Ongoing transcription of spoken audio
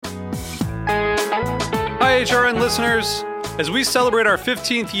HRN listeners. As we celebrate our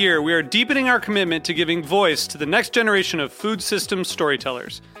 15th year, we are deepening our commitment to giving voice to the next generation of food systems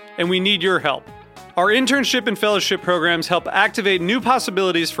storytellers, and we need your help. Our internship and fellowship programs help activate new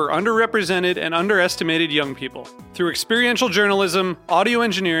possibilities for underrepresented and underestimated young people through experiential journalism, audio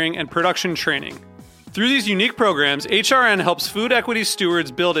engineering, and production training. Through these unique programs, HRN helps food equity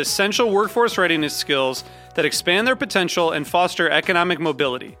stewards build essential workforce readiness skills that expand their potential and foster economic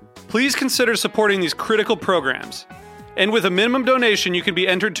mobility. Please consider supporting these critical programs. And with a minimum donation, you can be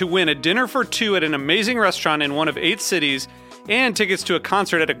entered to win a dinner for two at an amazing restaurant in one of 8 cities and tickets to a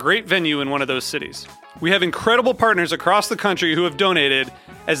concert at a great venue in one of those cities. We have incredible partners across the country who have donated,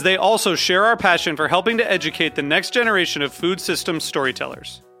 as they also share our passion for helping to educate the next generation of food systems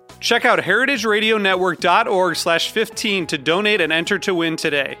storytellers. Check out heritageradionetwork.org/15 to donate and enter to win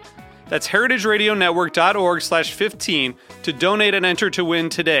today. That's heritageradionetwork.org/15 to donate and enter to win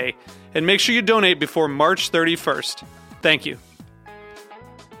today. And make sure you donate before March 31st. Thank you.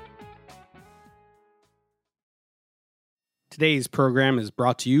 Today's program is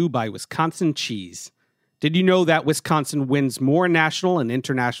brought to you by Wisconsin Cheese. Did you know that Wisconsin wins more national and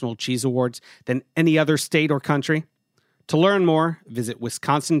international cheese awards than any other state or country? To learn more, visit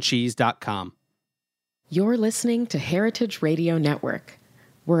wisconsincheese.com. You're listening to Heritage Radio Network.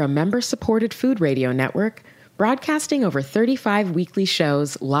 We're a member-supported food radio network broadcasting over 35 weekly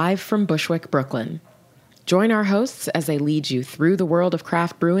shows live from Bushwick, Brooklyn. Join our hosts as they lead you through the world of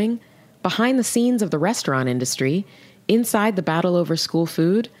craft brewing, behind the scenes of the restaurant industry, inside the battle over school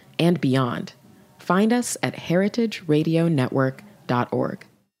food, and beyond. Find us at heritageradionetwork.org.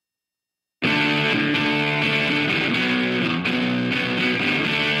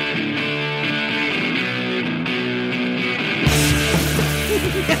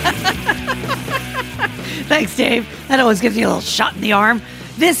 Thanks, Dave. That always gives you a little shot in the arm.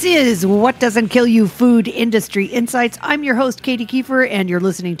 This is What Doesn't Kill You Food Industry Insights. I'm your host, Katie Kiefer, and you're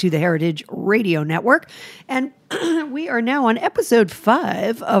listening to the Heritage Radio Network. And we are now on episode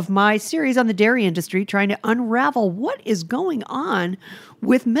 5 of my series on the dairy industry, trying to unravel what is going on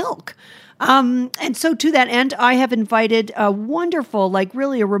with milk. And so to that end, I have invited a wonderful,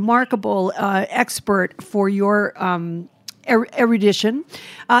 really a remarkable expert for your erudition.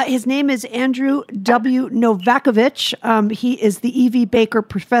 His name is Andrew W. Novakovich. He is the E.V. Baker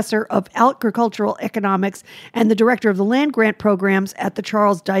Professor of Agricultural Economics and the Director of the Land Grant Programs at the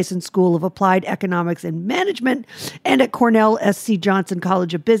Charles Dyson School of Applied Economics and Management and at Cornell S.C. Johnson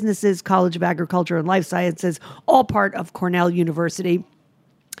College of Businesses, College of Agriculture and Life Sciences, all part of Cornell University.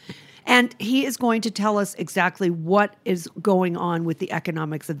 And he is going to tell us exactly what is going on with the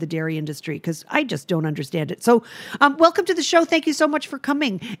economics of the dairy industry, because I just don't understand it. So welcome to the show. Thank you so much for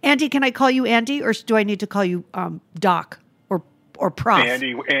coming. Andy, can I call you Andy, or do I need to call you Doc or Prof?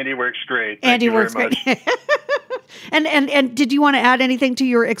 Andy works great. Andy works great. And did you want to add anything to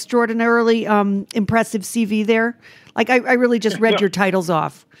your extraordinarily impressive CV there? I really just read your titles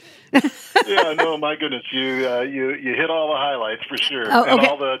off. Yeah, no, my goodness, you hit all the highlights for sure, oh, okay. And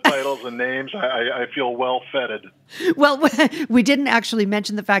all the titles and names. I feel well feted. Well, we didn't actually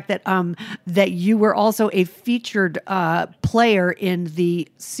mention the fact that that you were also a featured player in the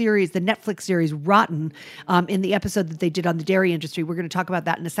series, the Netflix series Rotten, in the episode that they did on the dairy industry. We're going to talk about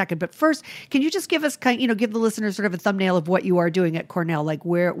that in a second. But first, can you just give us give the listeners sort of a thumbnail of what you are doing at Cornell? Like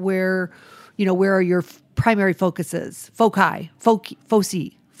where are your primary focuses, foci?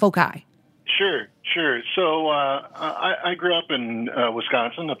 Sure. So I grew up in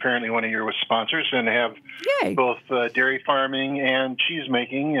Wisconsin, apparently one of your sponsors, and have both dairy farming and cheese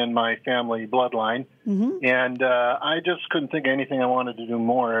making in my family bloodline. Mm-hmm. And I just couldn't think of anything I wanted to do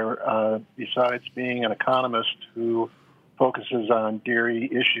more besides being an economist who focuses on dairy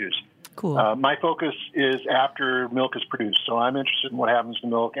issues. Cool. My focus is after milk is produced. So I'm interested in what happens to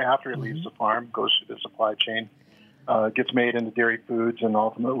milk after it leaves the farm, goes through the supply chain. Gets made into dairy foods and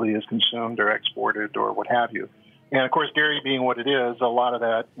ultimately is consumed or exported or what have you. And, of course, dairy being what it is, a lot of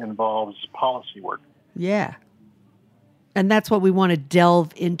that involves policy work. Yeah. And that's what we want to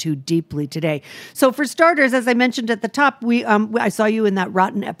delve into deeply today. So for starters, as I mentioned at the top, I saw you in that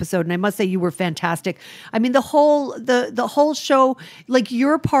Rotten episode, and I must say you were fantastic. I mean, the whole show,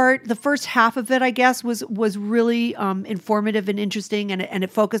 your part, the first half of it, I guess, was really informative and interesting, and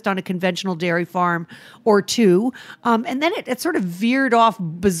it focused on a conventional dairy farm or two. And then it sort of veered off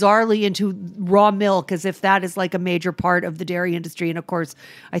bizarrely into raw milk, as if that is like a major part of the dairy industry. And of course,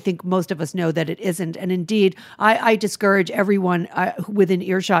 I think most of us know that it isn't. And indeed, I discourage everyone within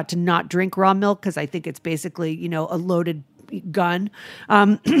earshot to not drink raw milk, because I think it's basically, a loaded gun.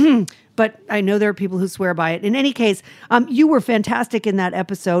 But I know there are people who swear by it. In any case, you were fantastic in that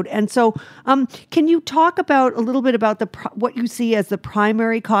episode. And so can you talk about a little bit about what you see as the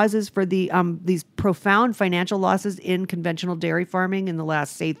primary causes for these profound financial losses in conventional dairy farming in the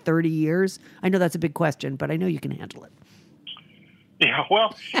last, say, 30 years? I know that's a big question, but I know you can handle it. Yeah,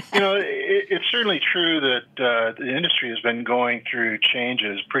 well, it's certainly true that the industry has been going through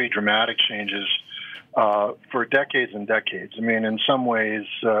changes, pretty dramatic changes, for decades and decades. I mean, in some ways,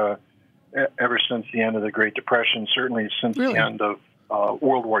 ever since the end of the Great Depression, certainly since the end of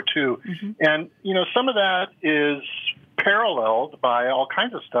World War II. Mm-hmm. And, some of that is paralleled by all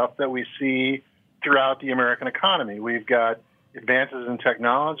kinds of stuff that we see throughout the American economy. We've got advances in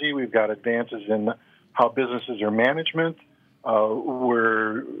technology. We've got advances in how businesses are managed.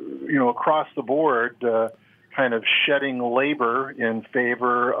 We're, across the board, kind of shedding labor in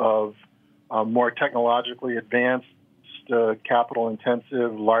favor of more technologically advanced,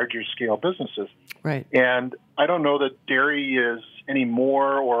 capital-intensive, larger-scale businesses. Right. And I don't know that dairy is any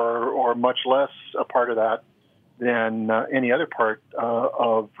more or much less a part of that than any other part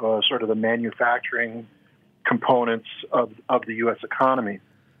of sort of the manufacturing components of the U.S. economy.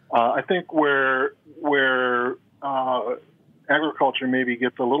 I think where agriculture maybe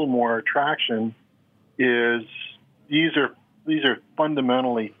gets a little more traction is these are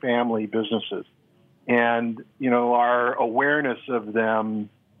fundamentally family businesses. And, our awareness of them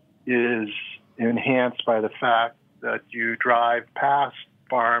is enhanced by the fact that you drive past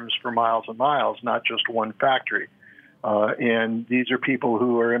farms for miles and miles, not just one factory. And these are people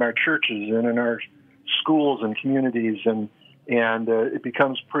who are in our churches and in our schools and communities, and it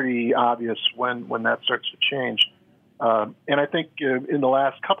becomes pretty obvious when that starts to change. And I think in the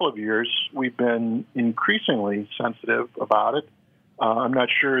last couple of years, we've been increasingly sensitive about it. I'm not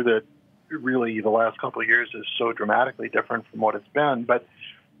sure that really the last couple of years is so dramatically different from what it's been, but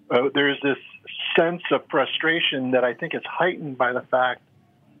there's this sense of frustration that I think is heightened by the fact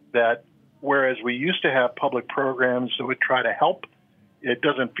that whereas we used to have public programs that would try to help, it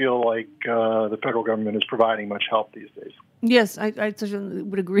doesn't feel like the federal government is providing much help these days. Yes, I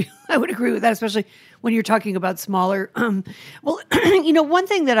would agree. I would agree with that, especially when you're talking about smaller. Well, one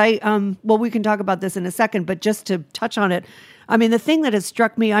thing that we can talk about this in a second, but just to touch on it, I mean, the thing that has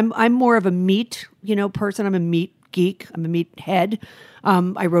struck me, I'm more of a meat, person. I'm a meat geek. I'm a meat head.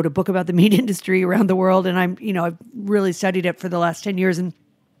 I wrote a book about the meat industry around the world, and I've really studied it for the last 10 years, and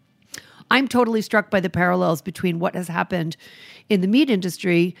I'm totally struck by the parallels between what has happened in the meat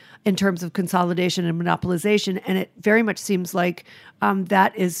industry in terms of consolidation and monopolization. And it very much seems like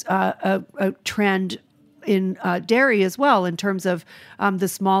that is a trend in dairy as well, in terms of the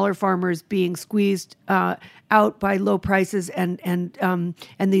smaller farmers being squeezed out by low prices and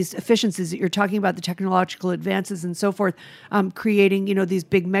these efficiencies that you're talking about, the technological advances and so forth, creating these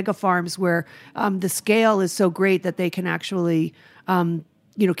big mega farms where the scale is so great that they can actually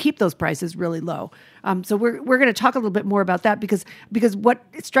keep those prices really low. So we're going to talk a little bit more about that because what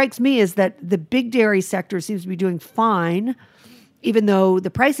strikes me is that the big dairy sector seems to be doing fine, even though the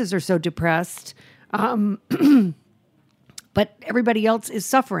prices are so depressed. But everybody else is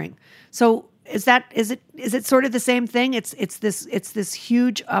suffering. So is it sort of the same thing? It's this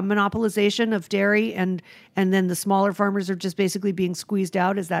huge monopolization of dairy, and then the smaller farmers are just basically being squeezed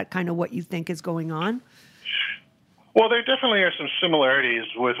out. Is that kind of what you think is going on? Well, there definitely are some similarities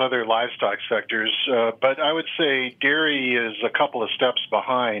with other livestock sectors, but I would say dairy is a couple of steps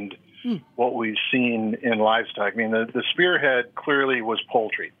behind what we've seen in livestock. I mean, the spearhead clearly was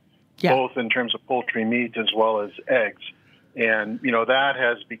poultry, both in terms of poultry meat as well as eggs. And, that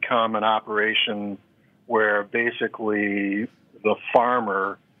has become an operation where basically the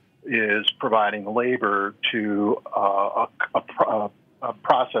farmer is providing labor to a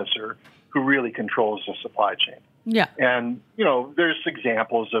processor who really controls the supply chain. Yeah. And, there's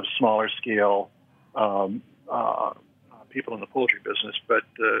examples of smaller scale people in the poultry business. But,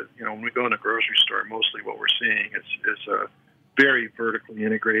 when we go in a grocery store, mostly what we're seeing is a very vertically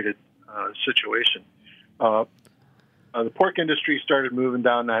integrated situation. The pork industry started moving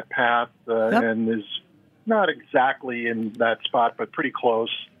down that path and is not exactly in that spot, but pretty close.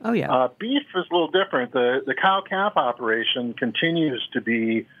 Oh, yeah. Beef is a little different. The cow-calf operation continues to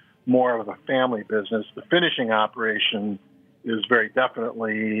be more of a family business. The finishing operation is very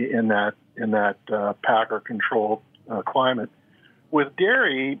definitely in that packer-controlled climate. With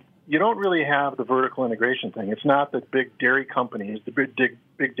dairy, you don't really have the vertical integration thing. It's not that big dairy companies, the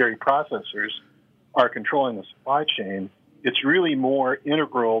big dairy processors, are controlling the supply chain. It's really more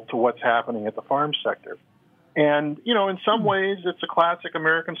integral to what's happening at the farm sector. And, in some ways, it's a classic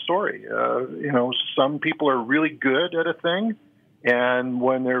American story. Some people are really good at a thing, and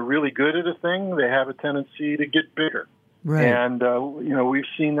when they're really good at a thing, they have a tendency to get bigger. Right. And, we've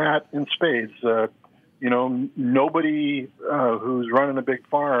seen that in spades. Nobody who's running a big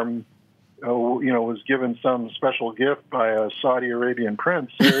farm, was given some special gift by a Saudi Arabian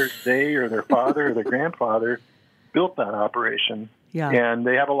prince. They or their father or their grandfather built that operation. Yeah. And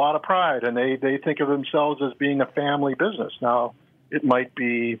they have a lot of pride, and they think of themselves as being a family business. Now, it might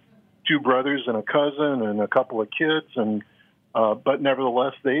be two brothers and a cousin and a couple of kids, but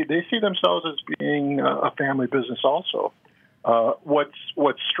nevertheless, they see themselves as being a family business also.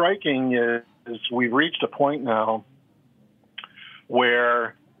 What's striking is we've reached a point now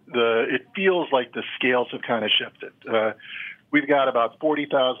where it feels like the scales have kind of shifted. We've got about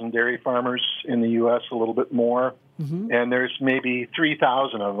 40,000 dairy farmers in the U.S., a little bit more. Mm-hmm. And there's maybe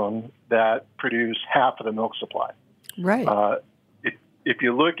 3,000 of them that produce half of the milk supply. Right. If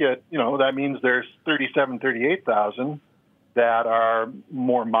you look at, that means there's 38,000 that are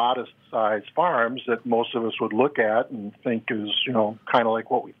more modest-sized farms that most of us would look at and think is, kind of like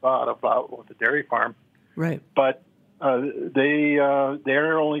what we thought about with the dairy farm. Right. But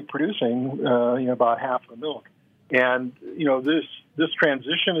they're only producing, about half the milk. And, this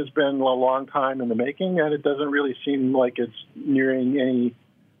transition has been a long time in the making, and it doesn't really seem like it's nearing any,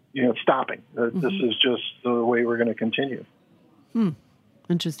 stopping. Mm-hmm. This is just the way we're going to continue.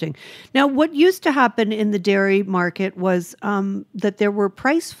 Interesting. Now, what used to happen in the dairy market was that there were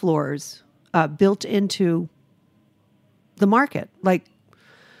price floors built into the market. Like,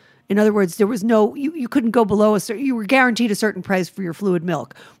 in other words, there was no, you couldn't go below you were guaranteed a certain price for your fluid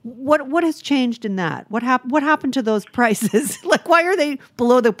milk. What has changed in that? What happened to those prices? Like, why are they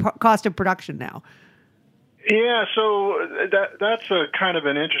below the cost of production now? Yeah, so that's a kind of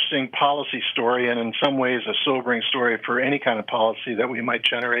an interesting policy story, and in some ways a sobering story for any kind of policy that we might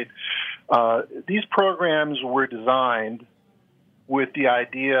generate. These programs were designed with the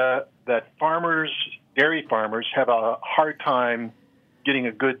idea that dairy farmers, have a hard time getting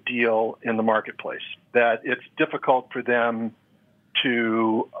a good deal in the marketplace, that it's difficult for them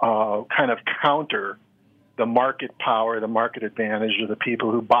to kind of counter the market power, the market advantage of the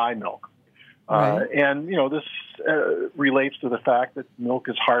people who buy milk. Right. And, this relates to the fact that milk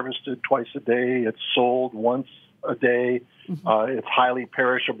is harvested twice a day. It's sold once a day. Mm-hmm. It's highly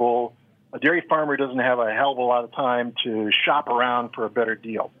perishable. A dairy farmer doesn't have a hell of a lot of time to shop around for a better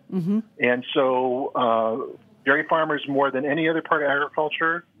deal. Mm-hmm. And so dairy farmers, more than any other part of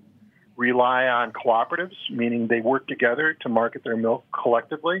agriculture, rely on cooperatives, meaning they work together to market their milk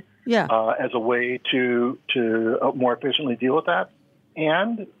collectively as a way to more efficiently deal with that.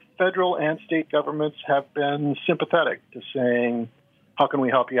 And federal and state governments have been sympathetic to saying, how can we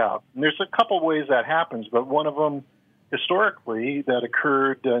help you out? And there's a couple of ways that happens, but one of them historically that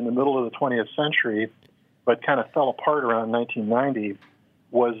occurred in the middle of the 20th century but kind of fell apart around 1990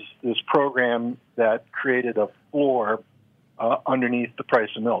 was this program that created a floor underneath the price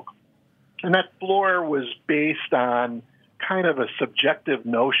of milk. And that floor was based on kind of a subjective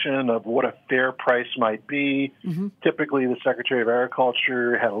notion of what a fair price might be. Mm-hmm. Typically, the Secretary of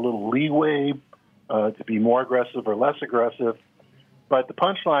Agriculture had a little leeway to be more aggressive or less aggressive. But the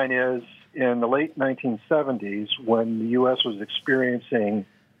punchline is, in the late 1970s, when the U.S. was experiencing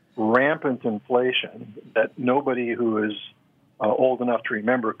rampant inflation that nobody who is old enough to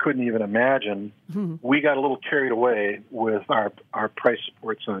remember couldn't even imagine, we got a little carried away with our price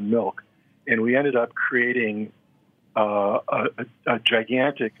supports on milk. And we ended up creating a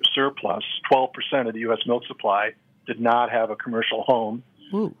gigantic surplus. 12% of the U.S. milk supply did not have a commercial home.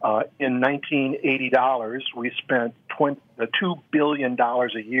 In $1980, we spent $2 billion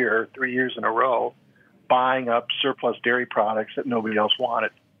a year, 3 years in a row, buying up surplus dairy products that nobody else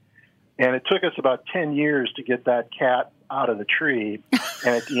wanted. And it took us about 10 years to get that cat out of the tree.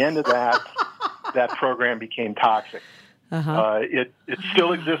 And at the end of that, that program became toxic. It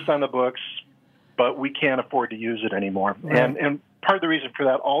still exists on the books, but we can't afford to use it anymore. Right. And part of the reason for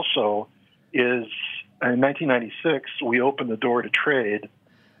that also is in 1996, we opened the door to trade.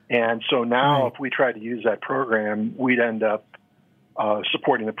 And so now if we tried to use that program, we'd end up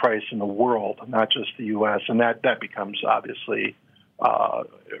supporting the price in the world, not just the U.S. And that becomes obviously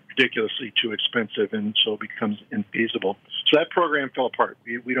ridiculously too expensive, and so it becomes infeasible. So that program fell apart.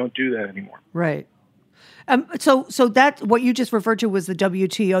 We don't do that anymore. Right. So that what you just referred to was the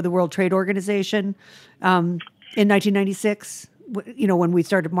WTO, the World Trade Organization, in 1996. When we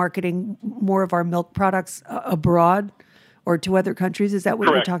started marketing more of our milk products abroad or to other countries. Is that what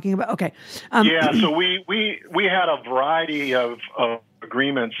Correct. You're talking about? Okay. So we had a variety of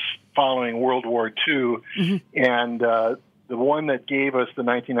agreements following World War II, and the one that gave us the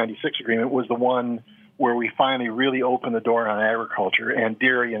 1996 agreement was the one where we finally really opened the door on agriculture and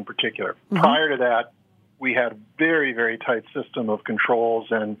dairy in particular. Prior to that, we had a very, very tight system of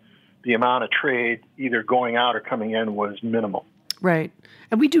controls, and the amount of trade either going out or coming in was minimal. Right.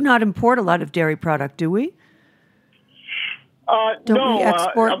 And we do not import a lot of dairy product, do we? No, we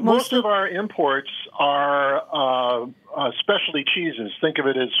export most of our imports are specialty cheeses. Think of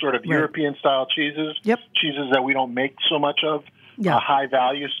it as sort of European-style cheeses, cheeses that we don't make so much of,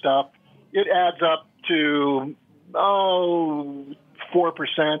 high-value stuff. It adds up to, 4%,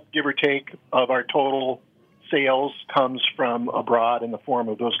 give or take, of our total sales comes from abroad in the form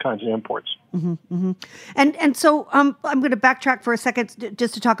of those kinds of imports. And so I'm going to backtrack for a second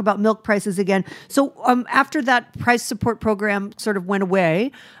just to talk about milk prices again. So after that price support program sort of went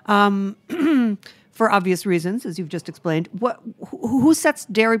away, for obvious reasons, as you've just explained, who sets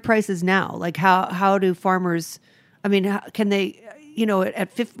dairy prices now? Like how do farmers? I mean, can they?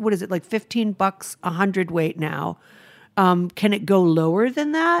 At what is it, like $15 a hundredweight now? Can it go lower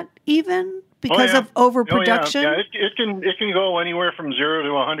than that even? Because of overproduction? It can go anywhere from 0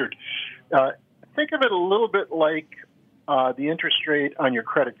 to 100. Think of it a little bit like the interest rate on your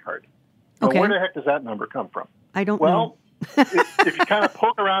credit card. Now, where the heck does that number come from? I don't know. Well, if you kind of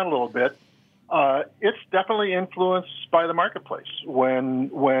poke around a little bit, it's definitely influenced by the marketplace.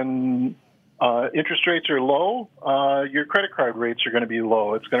 When interest rates are low, your credit card rates are going to be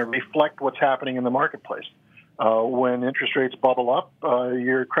low. It's going to reflect what's happening in the marketplace. When interest rates bubble up,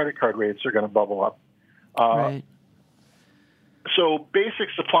 your credit card rates are going to bubble up. Right. So basic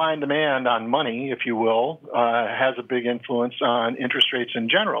supply and demand on money, if you will, has a big influence on interest rates in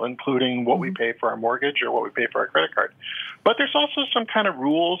general, including what we pay for our mortgage or what we pay for our credit card. But there's also some kind of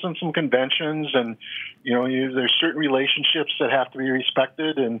rules and some conventions, and there's certain relationships that have to be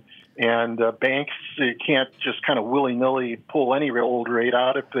respected, and banks can't just kind of willy-nilly pull any old rate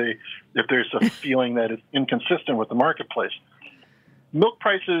out if there's a feeling that it's inconsistent with the marketplace. Milk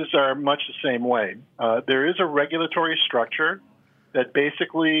prices are much the same way. There is a regulatory structure that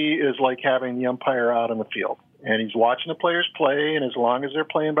basically is like having the umpire out on the field. And he's watching the players play, and as long as they're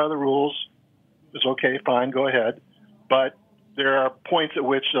playing by the rules, it's okay, fine, go ahead. But there are points at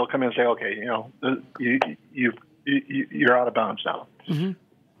which they'll come in and say, okay, you're out of bounds now.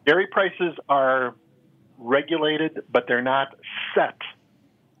 Dairy prices are regulated, but they're not set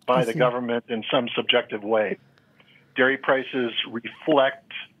by the government in some subjective way. Dairy prices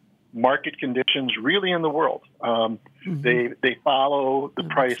reflect market conditions really in the world. They follow the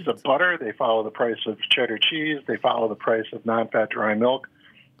price of butter. They follow the price of cheddar cheese. They follow the price of non-fat dry milk.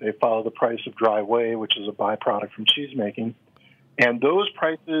 They follow the price of dry whey, which is a byproduct from cheese making. And those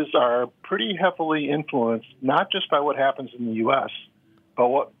prices are pretty heavily influenced, not just by what happens in the U.S., but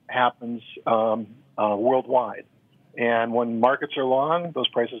what happens worldwide. And when markets are long, those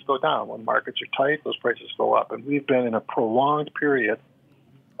prices go down. When markets are tight, those prices go up. And we've been in a prolonged period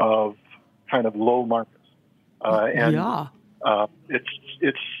of kind of low markets.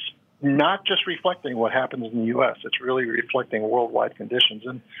 It's not just reflecting what happens in the U.S. It's really reflecting worldwide conditions.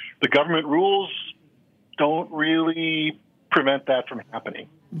 And the government rules don't really prevent that from happening.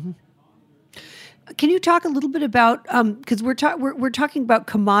 Can you talk a little bit about, because we're talking about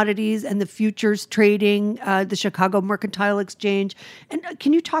commodities and the futures trading, the Chicago Mercantile Exchange, and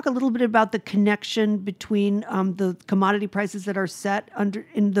can you talk a little bit about the connection between the commodity prices that are set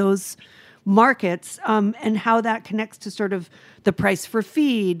in those markets and how that connects to sort of the price for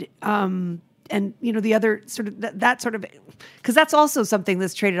feed and the other sort of that sort of, because that's also something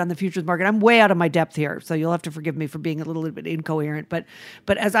that's traded on the futures market. I'm way out of my depth here, so you'll have to forgive me for being a little bit incoherent. But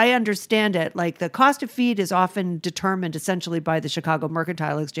as I understand it, like the cost of feed is often determined essentially by the Chicago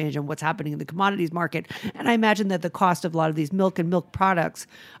Mercantile Exchange and what's happening in the commodities market. And I imagine that the cost of a lot of these milk and milk products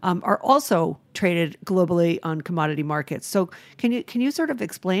are also traded globally on commodity markets. So can you sort of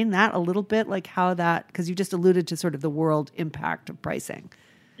explain that a little bit, like how that, because you just alluded to sort of the world impact of pricing.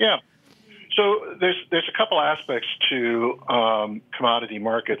 Yeah. So there's a couple aspects to commodity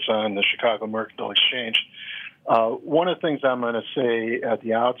markets on the Chicago Mercantile Exchange. One of the things I'm going to say at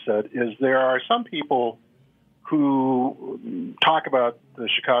the outset is there are some people who talk about the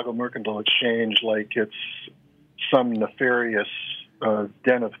Chicago Mercantile Exchange like it's some nefarious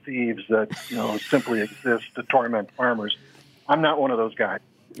den of thieves that simply exists to torment farmers. I'm not one of those guys.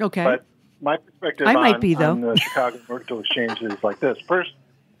 Okay. But my perspective on the Chicago Mercantile Exchange is like this. First,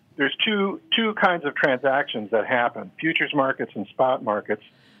 there's two kinds of transactions that happen, futures markets and spot markets.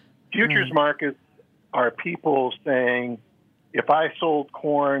 Futures markets are people saying, if I sold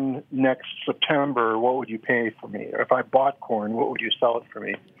corn next September, what would you pay for me? Or if I bought corn, what would you sell it for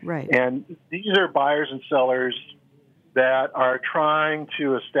me? Right. And these are buyers and sellers that are trying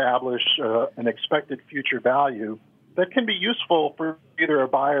to establish an expected future value that can be useful for either a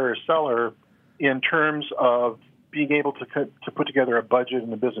buyer or seller in terms of being able to put together a budget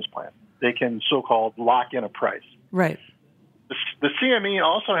and a business plan. They can so-called lock in a price. Right. The CME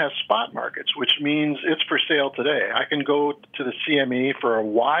also has spot markets, which means it's for sale today. I can go to the CME for a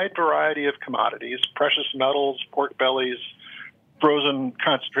wide variety of commodities, precious metals, pork bellies, frozen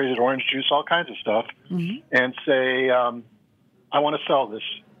concentrated orange juice, all kinds of stuff, and say, I want to sell this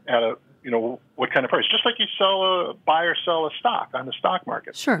at a, what kind of price? Just like you buy or sell a stock on the stock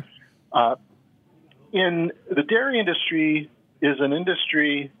market. Sure. In the dairy industry is an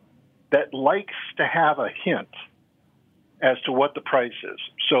industry that likes to have a hint as to what the price is.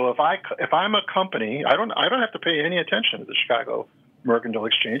 So if I'm a company, I don't have to pay any attention to the Chicago Mercantile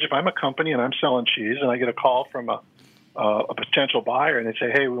Exchange. If I'm a company and I'm selling cheese and I get a call from a potential buyer and they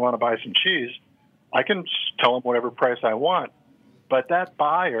say, hey, we want to buy some cheese, I can tell them whatever price I want. But that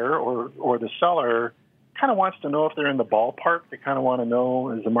buyer or the seller kind of wants to know if they're in the ballpark. They kind of want to know,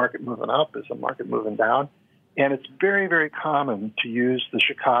 is the market moving up? Is the market moving down? And it's very, very common to use the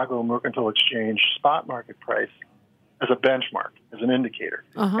Chicago Mercantile Exchange spot market price as a benchmark, as an indicator.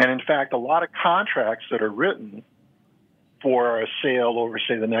 And in fact, a lot of contracts that are written for a sale over,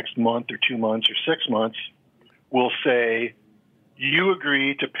 say, the next month or 2 months or 6 months will say, you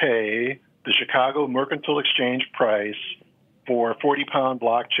agree to pay the Chicago Mercantile Exchange price for 40-pound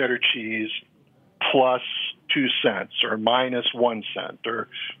block cheddar cheese plus 2 cents or minus 1 cent or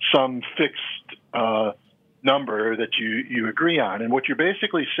some fixed number that you agree on. And what you're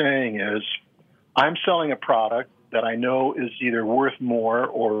basically saying is, I'm selling a product that I know is either worth more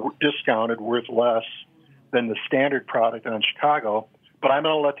or discounted, worth less than the standard product on Chicago, but I'm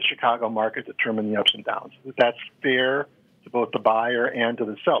going to let the Chicago market determine the ups and downs. That's fair to both the buyer and to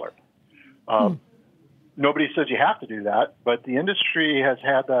the seller. Nobody says you have to do that, but the industry has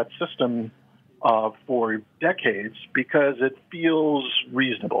had that system for decades because it feels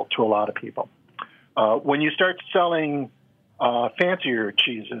reasonable to a lot of people. When you start selling fancier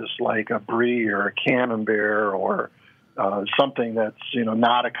cheeses like a brie or a camembert or something that's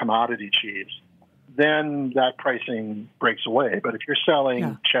not a commodity cheese, then that pricing breaks away. But if you're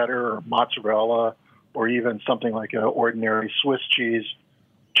selling cheddar or mozzarella or even something like an ordinary Swiss cheese,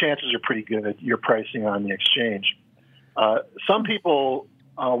 chances are pretty good you're pricing on the exchange. Some people,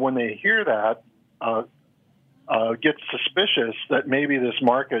 when they hear that, get suspicious that maybe this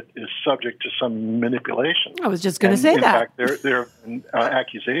market is subject to some manipulation. I was just going to say that. In fact, there have been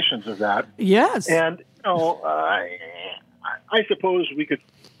accusations of that. Yes. And, I suppose we could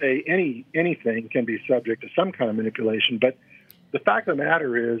say anything can be subject to some kind of manipulation, but the fact of the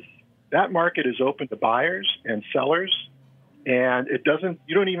matter is that market is open to buyers and sellers, and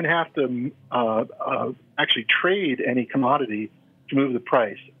you don't even have to actually trade any commodity to move the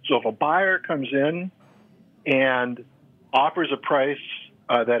price. So if a buyer comes in and offers a price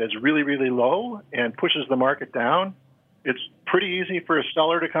that is really, really low and pushes the market down, it's pretty easy for a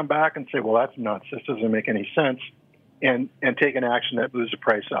seller to come back and say, well, that's nuts. This doesn't make any sense, and take an action that moves the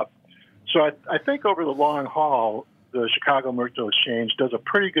price up. So I think over the long haul, the Chicago Mercantile Exchange does a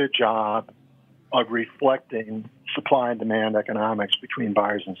pretty good job of reflecting supply and demand economics between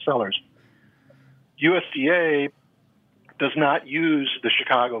buyers and sellers. USDA does not use the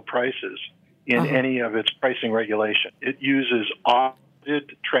Chicago prices in any of its pricing regulation. It uses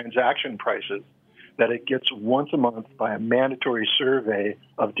audited transaction prices that it gets once a month by a mandatory survey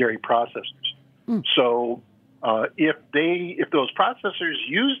of dairy processors. So if those processors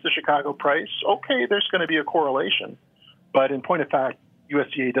use the Chicago price, okay, there's going to be a correlation. But in point of fact,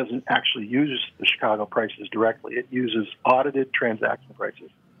 USDA doesn't actually use the Chicago prices directly. It uses audited transaction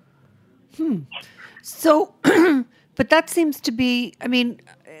prices. So, but that seems to be,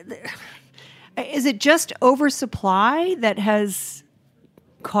 is it just oversupply that has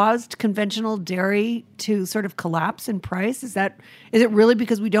caused conventional dairy to sort of collapse in price? Is it really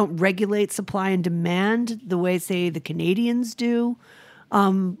because we don't regulate supply and demand the way, say, the Canadians do,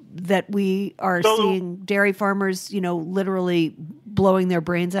 that we are seeing dairy farmers, literally blowing their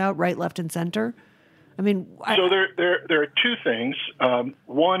brains out right, left, and center? So there are two things.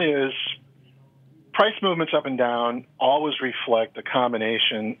 One is price movements up and down always reflect a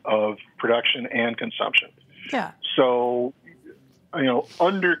combination of production and consumption. Yeah. So,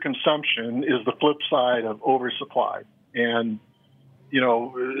 underconsumption is the flip side of oversupply. And,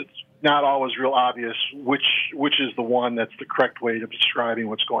 it's not always real obvious which is the one that's the correct way of describing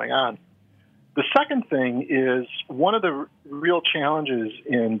what's going on. The second thing is one of the real challenges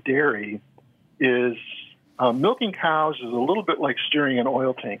in dairy is milking cows is a little bit like steering an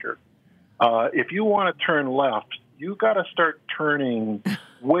oil tanker. If you want to turn left, you got to start turning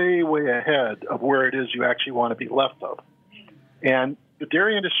way, way ahead of where it is you actually want to be left of. And the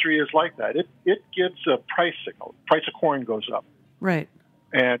dairy industry is like that. It gets a price signal. Price of corn goes up. Right.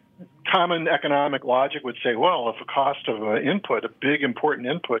 And common economic logic would say, well, if the cost of an input, a big important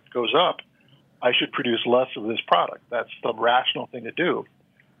input, goes up, I should produce less of this product. That's the rational thing to do.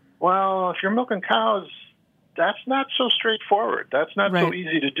 Well, if you're milking cows, that's not so straightforward. That's not so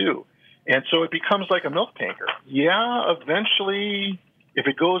easy to do. And so it becomes like a milk tanker. Yeah, eventually, if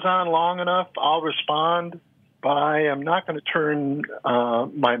it goes on long enough, I'll respond, but I am not going to turn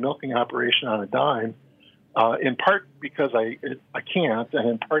my milking operation on a dime, in part because I can't, and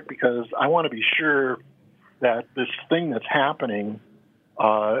in part because I want to be sure that this thing that's happening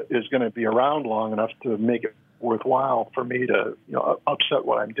is going to be around long enough to make it worthwhile for me to upset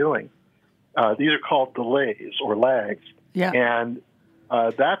what I'm doing. These are called delays or lags. Yeah. And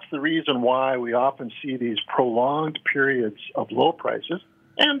that's the reason why we often see these prolonged periods of low prices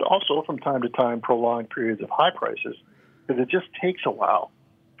and also from time to time prolonged periods of high prices, because it just takes a while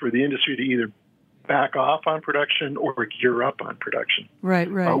for the industry to either back off on production or gear up on production.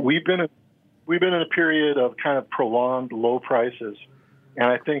 Right. We've been in a period of kind of prolonged low prices, and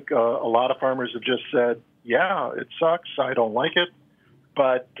I think a lot of farmers have just said, yeah, it sucks, I don't like it,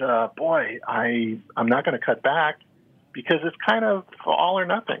 but boy, I'm not going to cut back, because it's kind of all or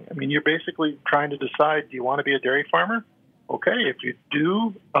nothing. I mean, you're basically trying to decide, do you want to be a dairy farmer? Okay, if you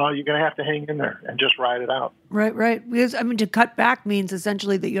do, you're going to have to hang in there and just ride it out. Right. Because, I mean, to cut back means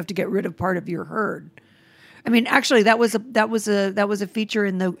essentially that you have to get rid of part of your herd. I mean, actually, that was a feature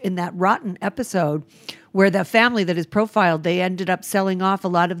in that Rotten episode where the family that is profiled, they ended up selling off a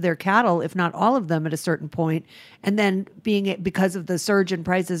lot of their cattle, if not all of them, at a certain point, and then because of the surge in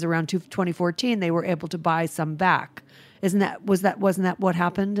prices around 2014, they were able to buy some back. Wasn't that what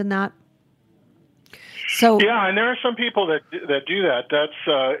happened in that? So yeah, and there are some people that do that. That's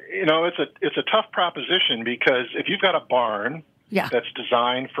it's a tough proposition, because if you've got a barn that's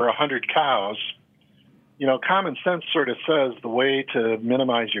designed for 100 cows, common sense sort of says the way to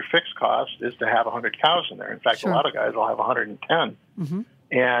minimize your fixed cost is to have 100 cows in there. In fact, a lot of guys will have 110. Mm-hmm.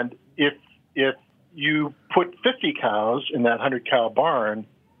 And if you put 50 cows in that 100 cow barn,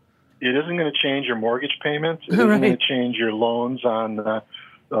 it isn't going to change your mortgage payments. It isn't going to change your loans on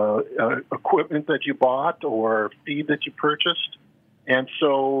equipment that you bought or feed that you purchased. And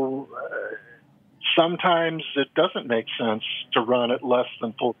so sometimes it doesn't make sense to run at less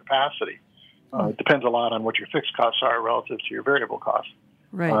than full capacity. It depends a lot on what your fixed costs are relative to your variable costs.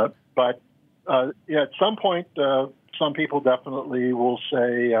 Right. But at some point, some people definitely will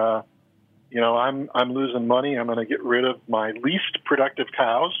say, I'm losing money. I'm going to get rid of my least productive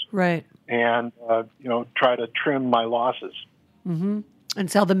cows, right? And try to trim my losses, and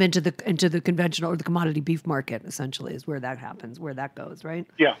sell them into the conventional or the commodity beef market. Essentially, is where that happens, where that goes, right?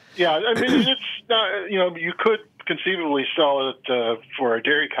 Yeah. I mean, it's you could conceivably sell it for a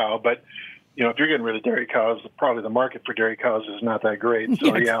dairy cow, but if you're getting rid of dairy cows, probably the market for dairy cows is not that great.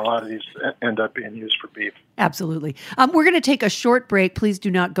 So, a lot of these end up being used for beef. Absolutely. We're going to take a short break. Please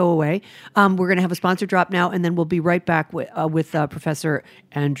do not go away. We're going to have a sponsor drop now, and then we'll be right back with Professor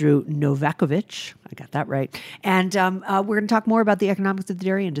Andrew Novakovic. I got that right. And we're going to talk more about the economics of the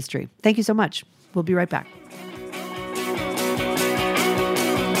dairy industry. Thank you so much. We'll be right back.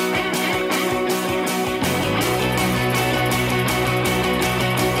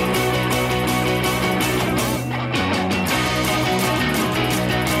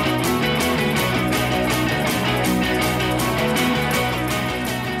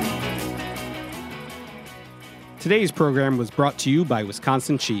 Today's program was brought to you by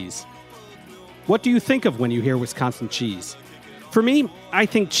Wisconsin Cheese. What do you think of when you hear Wisconsin cheese? For me, I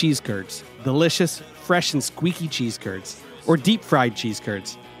think cheese curds. Delicious, fresh, and squeaky cheese curds. Or deep-fried cheese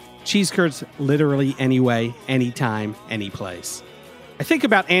curds. Cheese curds literally any way, anytime, any place. I think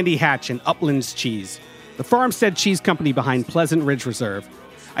about Andy Hatch and Uplands Cheese, the farmstead cheese company behind Pleasant Ridge Reserve.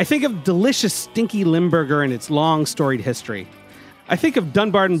 I think of delicious, stinky Limburger and its long, storied history. I think of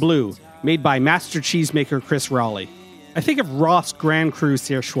Dunbarton Blue, made by master cheesemaker Chris Raleigh. I think of Ross Grand Cru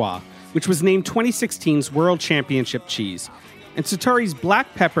Surchoix, which was named 2016's World Championship cheese, and Sartori's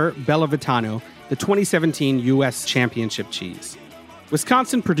Black Pepper Bellavitano, the 2017 U.S. Championship cheese.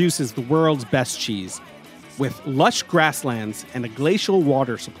 Wisconsin produces the world's best cheese, with lush grasslands and a glacial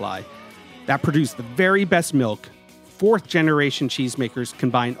water supply that produce the very best milk. Fourth-generation cheesemakers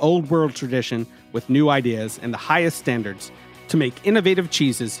combine old-world tradition with new ideas and the highest standards to make innovative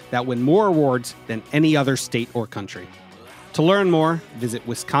cheeses that win more awards than any other state or country. To learn more, visit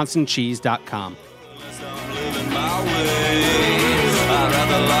wisconsincheese.com.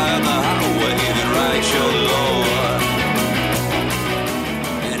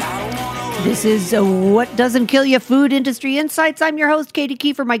 This is What Doesn't Kill You, Food Industry Insights. I'm your host, Katie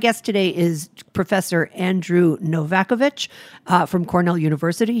Kiefer. My guest today is Professor Andrew Novakovich from Cornell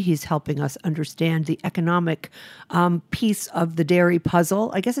University. He's helping us understand the economic piece of the dairy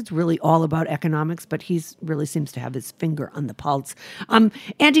puzzle. I guess it's really all about economics, but he's really seems to have his finger on the pulse.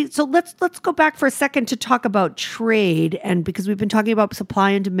 Andy, so let's go back for a second to talk about trade, and because we've been talking about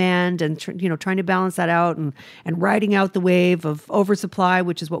supply and demand, and trying to balance that out, and riding out the wave of oversupply,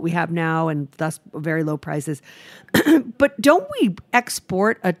 which is what we have now, and thus very low prices. But don't we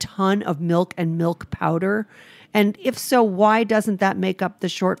export a ton of milk and milk powder? And if so, why doesn't that make up the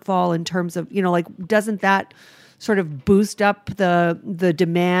shortfall in terms of, doesn't that sort of boost up the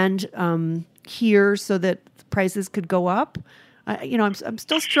demand here so that prices could go up? I'm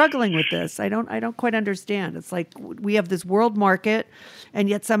still struggling with this. I don't quite understand. It's like we have this world market, and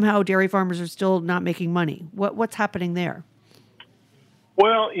yet somehow dairy farmers are still not making money. What's happening there?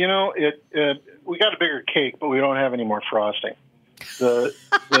 Well, we got a bigger cake, but we don't have any more frosting. The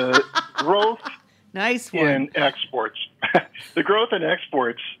growth nice one. In exports, the growth in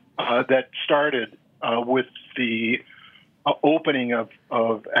exports that started with the opening of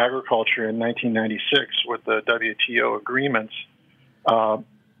agriculture in 1996 with the WTO agreements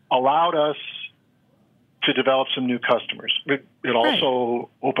allowed us to develop some new customers. It also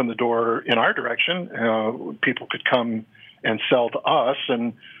opened the door in our direction. People could come and sell to us.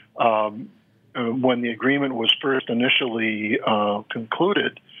 And when the agreement was first initially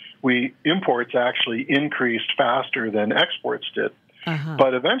concluded, imports actually increased faster than exports did. Uh-huh.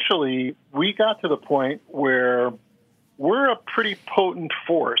 But eventually, we got to the point where we're a pretty potent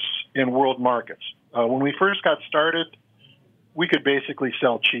force in world markets. When we first got started, we could basically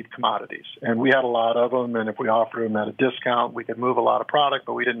sell cheap commodities. And we had a lot of them, and if we offered them at a discount, we could move a lot of product,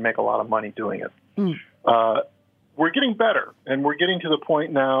 but we didn't make a lot of money doing it. We're getting better, and we're getting to the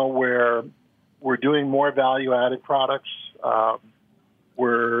point now where we're doing more value-added products.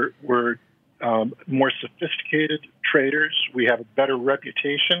 We're more sophisticated traders. We have a better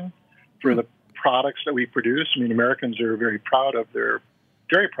reputation for the products that we produce. I mean, Americans are very proud of their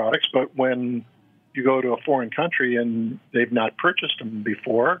dairy products, but when you go to a foreign country and they've not purchased them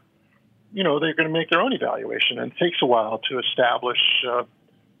before, they're going to make their own evaluation, and it takes a while to establish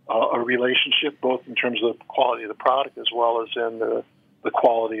a relationship, both in terms of the quality of the product as well as in the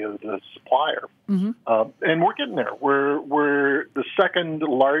quality of the supplier. Mm-hmm. And we're getting there. We're the second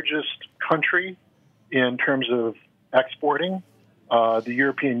largest country in terms of exporting. The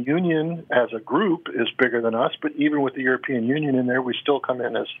European Union as a group is bigger than us, but even with the European Union in there, we still come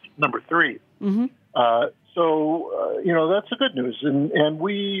in as number 3. Mm-hmm. That's the good news. And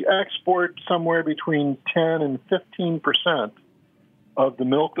we export somewhere between 10 and 15% of the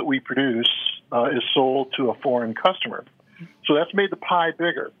milk that we produce is sold to a foreign customer. So that's made the pie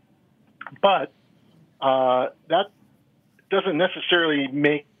bigger. But that doesn't necessarily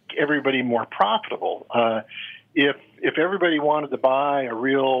make everybody more profitable. If everybody wanted to buy a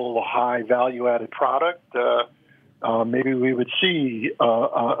real high value-added product, maybe we would see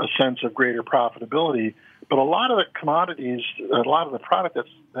a sense of greater profitability. But a lot of the commodities, a lot of the product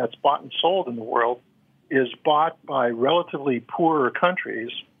that's bought and sold in the world is bought by relatively poorer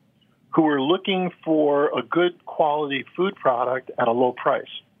countries who are looking for a good quality food product at a low price.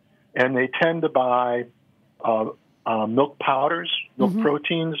 And they tend to buy milk powders, milk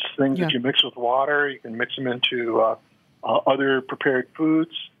proteins, things that you mix with water. You can mix them into other prepared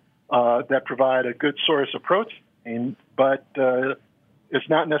foods that provide a good source of protein, but it's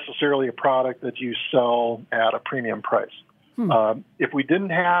not necessarily a product that you sell at a premium price. If we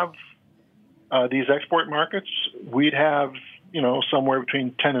didn't have these export markets, we'd have somewhere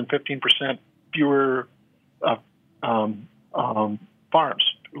between 10 and 15% fewer farms,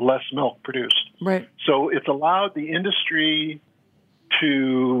 less milk produced. Right. So it's allowed the industry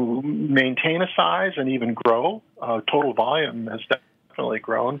to maintain a size and even grow. Total volume has definitely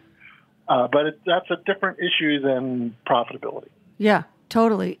grown, but that's a different issue than profitability. Yeah.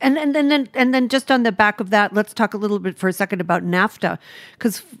 Totally. And then just on the back of that, let's talk a little bit for a second about NAFTA.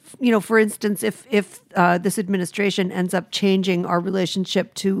 Because, for instance, if this administration ends up changing our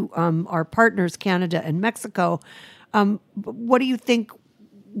relationship to our partners, Canada and Mexico, what do you think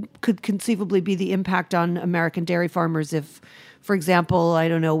could conceivably be the impact on American dairy farmers if, for example, I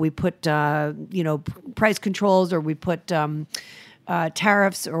don't know, we put, price controls, or we put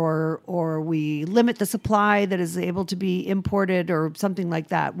tariffs or we limit the supply that is able to be imported or something like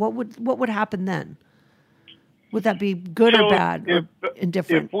that, what would happen then? Would that be good or bad or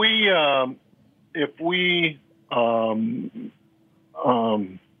indifferent? If we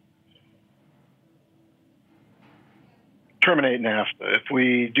terminate NAFTA, if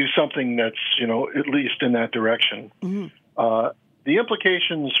we do something that's, at least in that direction, the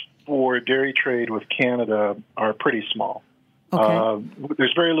implications for dairy trade with Canada are pretty small. Okay.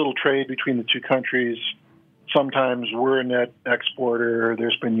 There's very little trade between the two countries. Sometimes we're a net exporter.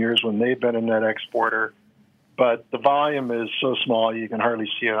 There's been years when they've been a net exporter. But the volume is so small you can hardly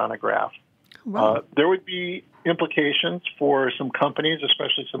see it on a graph. Right. There would be implications for some companies,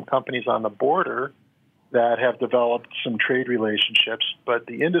 especially some companies on the border that have developed some trade relationships, but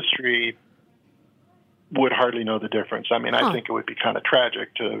the industry would hardly know the difference. I mean, I think it would be kind of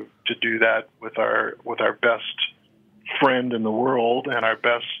tragic to do that with our best friend in the world and our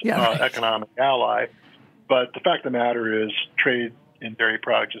best economic ally. But the fact of the matter is trade in dairy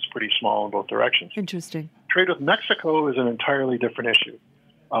products is pretty small in both directions. Interesting. Trade with Mexico is an entirely different issue.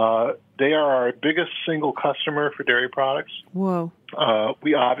 They are our biggest single customer for dairy products. Whoa.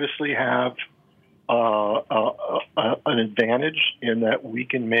 We obviously have an advantage in that we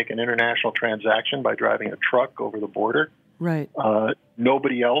can make an international transaction by driving a truck over the border. Right.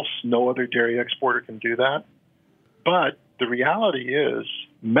 Nobody else, no other dairy exporter can do that. But the reality is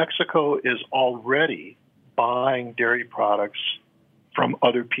Mexico is already buying dairy products from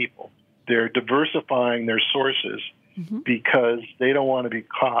other people. They're diversifying their sources because they don't want to be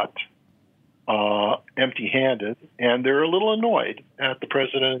caught empty-handed, and they're a little annoyed at the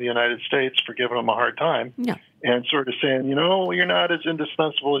President of the United States for giving them a hard time and sort of saying, you're not as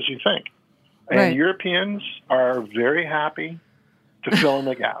indispensable as you think. And Europeans are very happy to fill in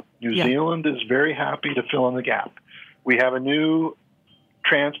the gap. New Zealand is very happy to fill in the gap. We have a new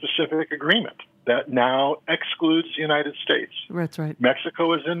Trans-Pacific Agreement that now excludes the United States. That's right.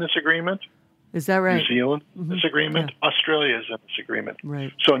 Mexico is in this agreement. Is that right? New Zealand is in this agreement. Yeah. Australia is in this agreement.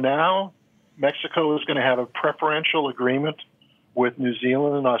 Right. So now Mexico is going to have a preferential agreement with New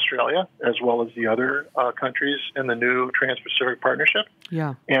Zealand and Australia, as well as the other countries in the new Trans-Pacific Partnership.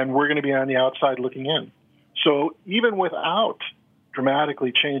 Yeah. And we're going to be on the outside looking in. So even without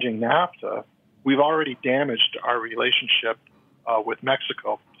dramatically changing NAFTA, we've already damaged our relationship with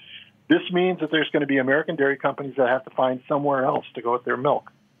Mexico. This means that there's going to be American dairy companies that have to find somewhere else to go with their milk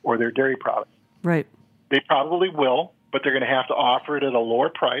or their dairy products. Right. They probably will, but they're going to have to offer it at a lower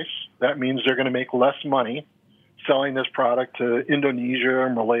price. That means they're going to make less money selling this product to Indonesia or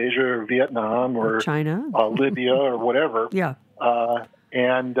Malaysia or Vietnam or China, Libya or whatever. Yeah.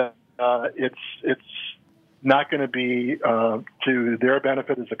 It's not going to be to their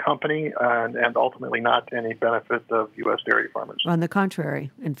benefit as a company and ultimately not to any benefit of U.S. dairy farmers. On the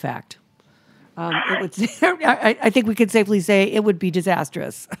contrary, in fact. It would, I think we could safely say it would be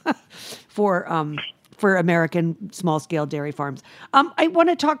disastrous for American small-scale dairy farms. I want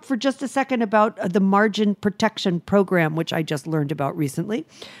to talk for just a second about the Margin Protection Program, which I just learned about recently.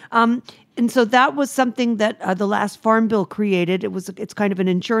 And so that was something that the last Farm Bill created. It's kind of an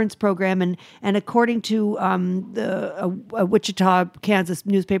insurance program, and according to the Wichita, Kansas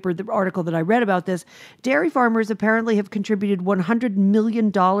newspaper, the article that I read about this, dairy farmers apparently have contributed $100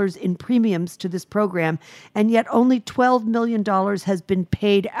 million in premiums to this program, and yet only $12 million has been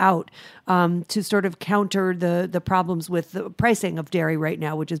paid out to sort of counter the problems with the pricing of dairy right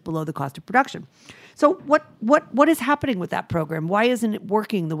now, which is below the cost of production. So what is happening with that program? Why isn't it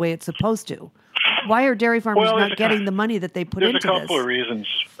working the way it's supposed to? Why are dairy farmers not getting the money that they put into this? There's a couple of reasons.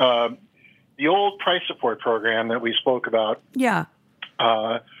 The old price support program that we spoke about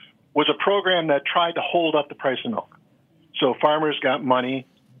was a program that tried to hold up the price of milk. So farmers got money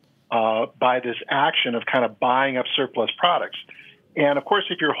by this action of kind of buying up surplus products. And, of course,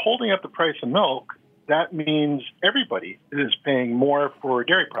 if you're holding up the price of milk, that means everybody is paying more for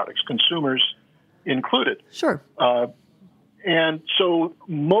dairy products, consumers included. Sure. And so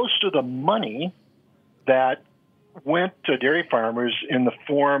most of the money that went to dairy farmers in the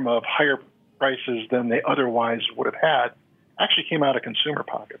form of higher prices than they otherwise would have had actually came out of consumer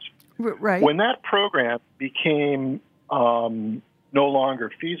pockets. Right. When that program became no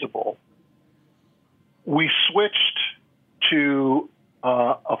longer feasible, we switched to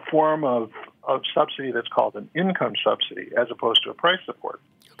a form of subsidy that's called an income subsidy as opposed to a price support.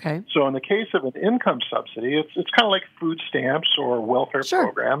 Okay. So in the case of an income subsidy, it's kind of like food stamps or a welfare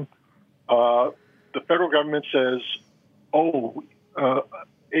program. The federal government says, a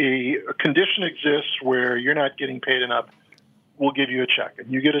condition exists where you're not getting paid enough, we'll give you a check.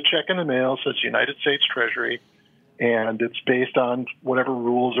 And you get a check in the mail, says United States Treasury, and it's based on whatever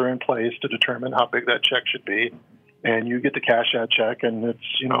rules are in place to determine how big that check should be. And you get to cash that check, and it's,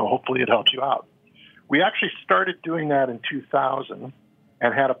 hopefully it helps you out. We actually started doing that in 2000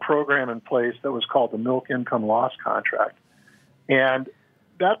 and had a program in place that was called the Milk Income Loss Contract. And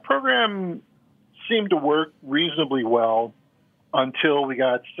that program seemed to work reasonably well until we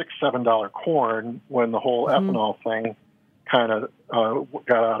got $6-7 corn, when the whole ethanol thing kind of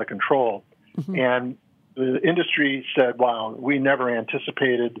got out of control. And the industry said, wow, we never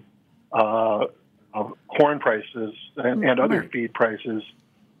anticipated corn prices and other feed prices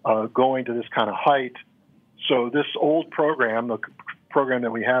going to this kind of height. So this old program, the program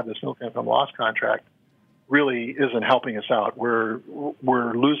that we have, this Milk Income Loss Contract, really isn't helping us out. We're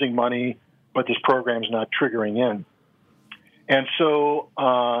losing money, but this program's not triggering in. And so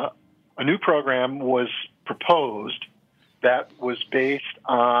a new program was proposed that was based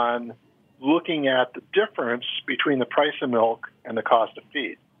on looking at the difference between the price of milk and the cost of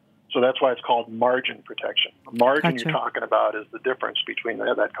feed. So that's why it's called margin protection. The margin you're talking about is the difference between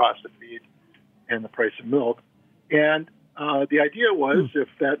that cost of feed and the price of milk. And the idea was if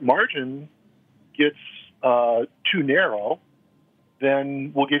that margin gets too narrow,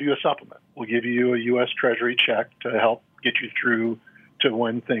 then we'll give you a supplement. We'll give you a U.S. Treasury check to help get you through to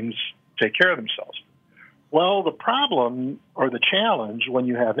when things take care of themselves. Well, the problem or the challenge when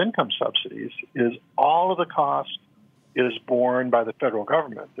you have income subsidies is all of the cost is borne by the federal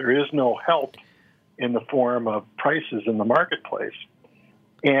government. There is no help in the form of prices in the marketplace.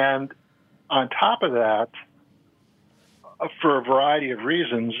 And on top of that, for a variety of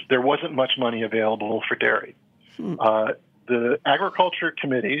reasons, there wasn't much money available for dairy. The agriculture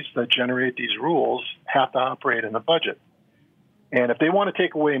committees that generate these rules have to operate in a budget. And if they want to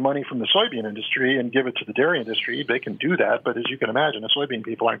take away money from the soybean industry and give it to the dairy industry, they can do that. But as you can imagine, the soybean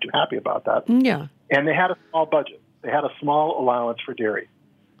people aren't too happy about that. Yeah. And they had a small budget. They had a small allowance for dairy.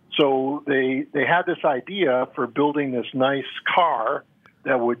 So they had this idea for building this nice car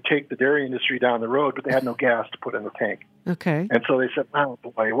that would take the dairy industry down the road, but they had no gas to put in the tank. Okay. And so they said, oh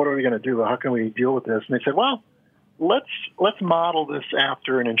boy, what are we going to do? How can we deal with this? And they said, well, let's model this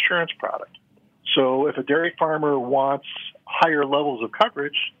after an insurance product. So if a dairy farmer wants higher levels of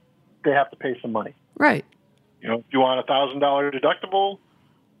coverage, they have to pay some money. Right. If you want a $1,000 deductible,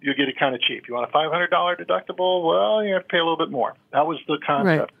 you get it kind of cheap. You want a $500 deductible, well, you have to pay a little bit more. That was the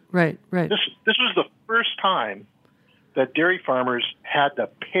concept. Right. This was the first time that dairy farmers had to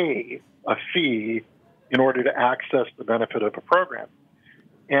pay a fee in order to access the benefit of a program.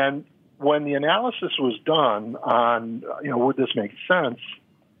 And when the analysis was done on, would this make sense,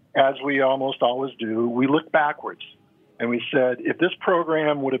 as we almost always do, we looked backwards. And we said, if this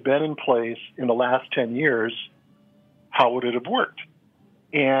program would have been in place in the last 10 years, how would it have worked?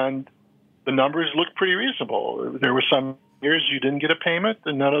 And the numbers looked pretty reasonable. There were some years you didn't get a payment,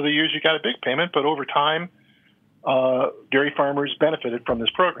 and none of the years you got a big payment. But over time, dairy farmers benefited from this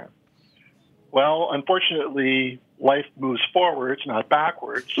program. Well, unfortunately, life moves forwards, not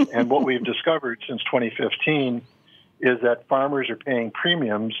backwards. And what we've discovered since 2015 is that farmers are paying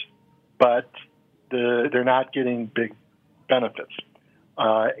premiums, but they're not getting big benefits.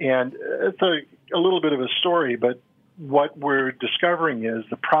 And it's a little bit of a story, but what we're discovering is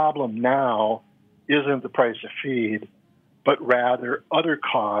the problem now isn't the price of feed, but rather other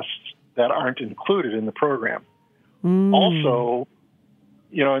costs that aren't included in the program. Also,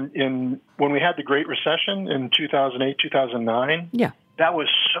 when we had the Great Recession in 2008, 2009, that was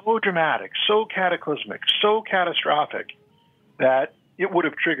so dramatic, so cataclysmic, so catastrophic that it would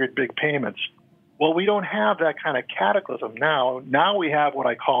have triggered big payments. Well, we don't have that kind of cataclysm now. Now we have what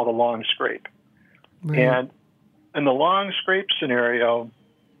I call the long scrape. Right. And in the long scrape scenario,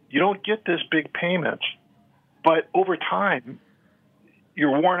 you don't get this big payment, but over time,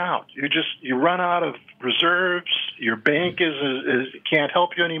 you're worn out. You run out of reserves. Your bank can't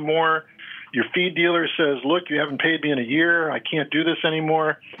help you anymore. Your feed dealer says, look, you haven't paid me in a year. I can't do this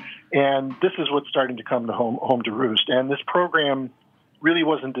anymore. And this is what's starting to come to home to roost. And this program really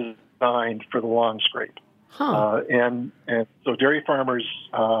wasn't designed for the long scrape. And so dairy farmers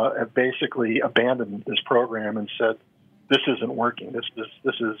have basically abandoned this program and said, this isn't working.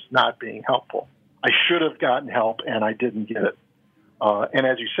 This is not being helpful. I should have gotten help, and I didn't get it. And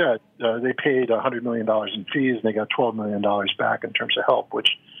as you said, they paid $100 million in fees, and they got $12 million back in terms of help, which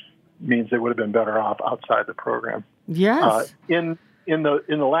means they would have been better off outside the program. Yes. In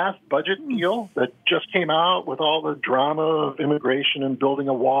the last budget deal that just came out with all the drama of immigration and building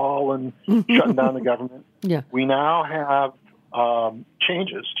a wall and shutting down the government, we now have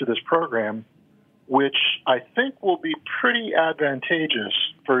changes to this program, which I think will be pretty advantageous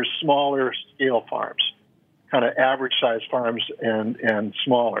for smaller scale farms. kind of average size farms and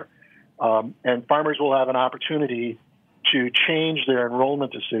smaller. And farmers will have an opportunity to change their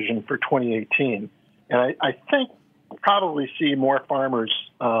enrollment decision for 2018. And I think we'll probably see more farmers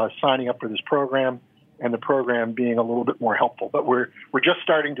signing up for this program, and the program being a little bit more helpful. But we're just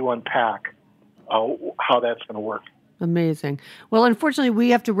starting to unpack how that's going to work. Amazing. Well, unfortunately, we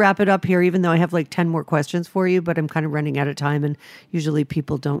have to wrap it up here, even though I have like 10 more questions for you, but I'm kind of running out of time, and usually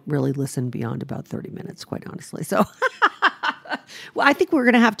people don't really listen beyond about 30 minutes, quite honestly. So well, I think we're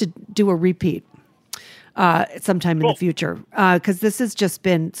going to have to do a repeat sometime in the future, because this has just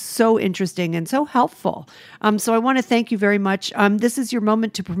been so interesting and so helpful. So I want to thank you very much. This is your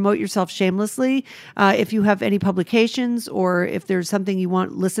moment to promote yourself shamelessly. If you have any publications, or if there's something you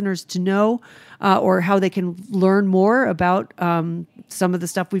want listeners to know, or how they can learn more about some of the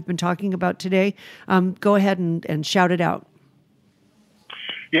stuff we've been talking about today, go ahead and shout it out.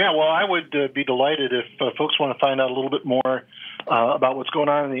 Yeah, well, I would be delighted if folks want to find out a little bit more about what's going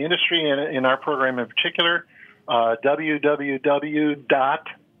on in the industry and in our program in particular.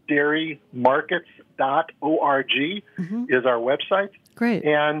 www.dairymarkets.org is our website. Great.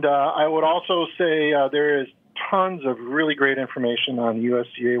 And I would also say there is tons of really great information on the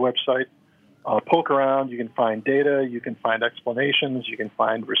USDA website. Poke around, you can find data, you can find explanations, you can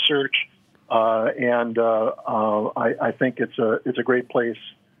find research, and I think it's a great place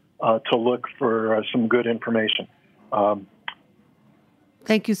to look for some good information.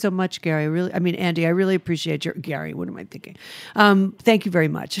 Thank you so much, Gary. Andy, I really appreciate Gary, what am I thinking? Thank you very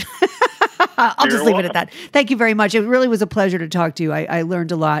much. I'll just leave it at that. Thank you very much. It really was a pleasure to talk to you. I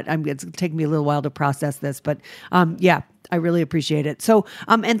learned a lot. It's taken me a little while to process this, but yeah, I really appreciate it. So,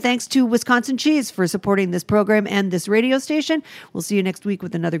 and thanks to Wisconsin Cheese for supporting this program and this radio station. We'll see you next week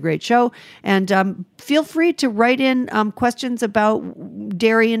with another great show. And feel free to write in questions about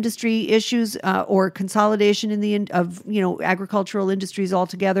dairy industry issues or consolidation of agricultural industries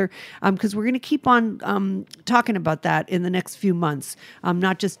altogether, because we're going to keep on talking about that in the next few months.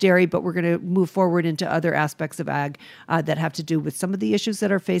 Not just dairy, but we're going to move forward into other aspects of ag that have to do with some of the issues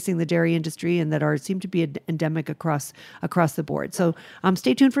that are facing the dairy industry and that seem to be endemic across the board. So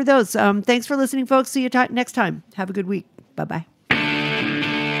stay tuned for those. Thanks for listening, folks. See you next time. Have a good week. Bye-bye.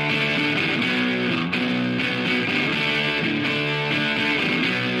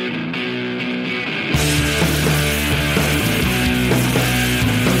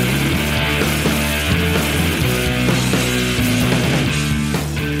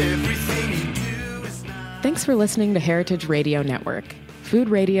 Thanks for listening to Heritage Radio Network, food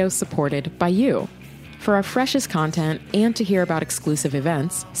radio supported by you. For our freshest content and to hear about exclusive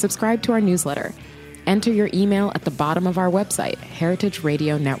events, subscribe to our newsletter. Enter your email at the bottom of our website,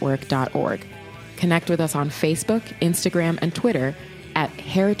 heritageradionetwork.org. Connect with us on Facebook, Instagram, and Twitter at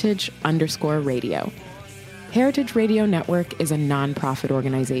heritage_radio. Heritage Radio Network is a nonprofit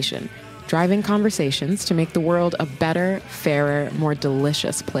organization driving conversations to make the world a better, fairer, more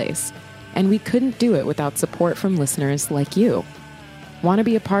delicious place. And we couldn't do it without support from listeners like you. Want to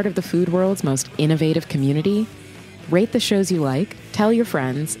be a part of the food world's most innovative community? Rate the shows you like, tell your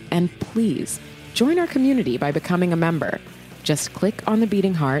friends, and please join our community by becoming a member. Just click on the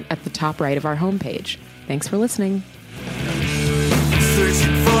beating heart at the top right of our homepage. Thanks for listening.